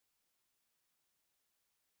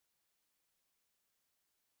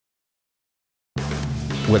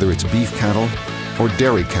Whether it's beef cattle or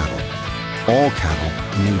dairy cattle, all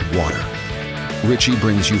cattle need water. Ritchie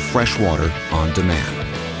brings you fresh water on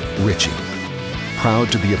demand. Ritchie, proud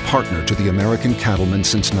to be a partner to the American cattleman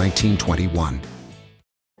since 1921.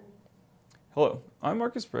 Hello, I'm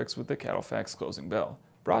Marcus Brix with the CattleFax Closing Bell,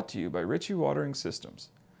 brought to you by Ritchie Watering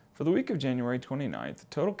Systems. For the week of January 29th,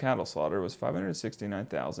 total cattle slaughter was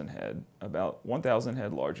 569,000 head, about 1,000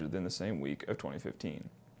 head larger than the same week of 2015.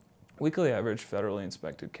 Weekly average federally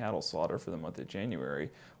inspected cattle slaughter for the month of January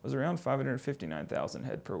was around 559,000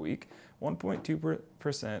 head per week,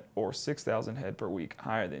 1.2% or 6,000 head per week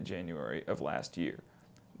higher than January of last year.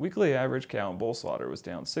 Weekly average cow and bull slaughter was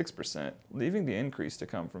down 6%, leaving the increase to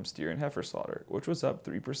come from steer and heifer slaughter, which was up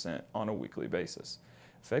 3% on a weekly basis.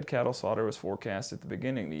 Fed cattle slaughter was forecast at the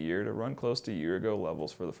beginning of the year to run close to year-ago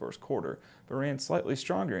levels for the first quarter, but ran slightly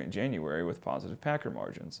stronger in January with positive packer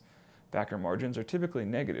margins. Packer margins are typically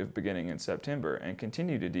negative beginning in September and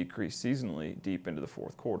continue to decrease seasonally deep into the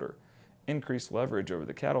fourth quarter. Increased leverage over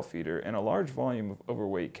the cattle feeder and a large volume of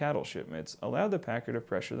overweight cattle shipments allowed the packer to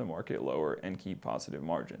pressure the market lower and keep positive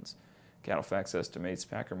margins. CattleFax estimates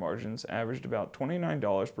packer margins averaged about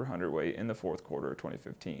 $29 per hundredweight in the fourth quarter of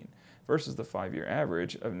 2015 versus the 5-year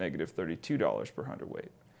average of negative $32 per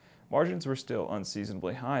hundredweight. Margins were still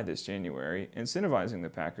unseasonably high this January, incentivizing the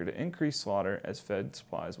packer to increase slaughter as fed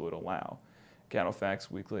supplies would allow. CattleFax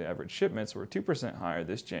weekly average shipments were 2% higher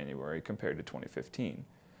this January compared to 2015.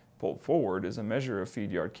 Pulled forward is a measure of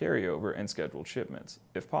feed yard carryover and scheduled shipments.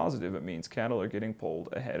 If positive, it means cattle are getting pulled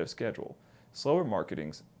ahead of schedule. Slower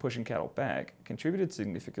marketings, pushing cattle back, contributed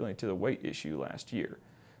significantly to the weight issue last year.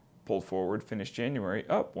 Pulled forward finished January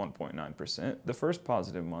up 1.9%, the first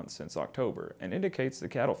positive month since October, and indicates the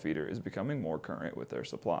cattle feeder is becoming more current with their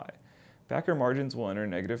supply. Packer margins will enter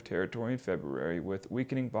negative territory in February with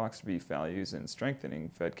weakening boxed beef values and strengthening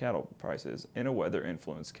fed cattle prices in a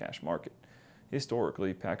weather-influenced cash market.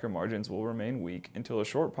 Historically, packer margins will remain weak until a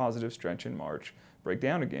short positive stretch in March, break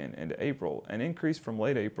down again into April, and increase from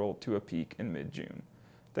late April to a peak in mid-June.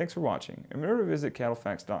 Thanks for watching, and remember to visit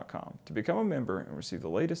CattleFax.com to become a member and receive the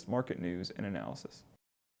latest market news and analysis.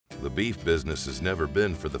 The beef business has never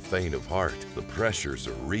been for the faint of heart. The pressures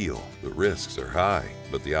are real, the risks are high,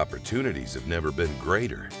 but the opportunities have never been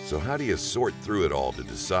greater. So how do you sort through it all to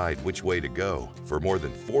decide which way to go? For more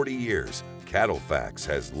than 40 years, CattleFax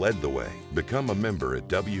has led the way. Become a member at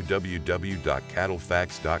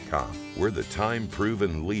www.CattleFax.com. We're the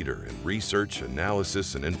time-proven leader in research,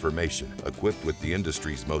 analysis, and information, equipped with the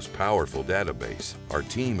industry's most powerful database. Our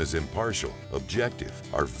team is impartial, objective,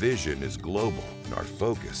 our vision is global, and our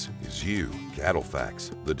focus is you.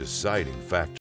 CattleFax, the deciding factor.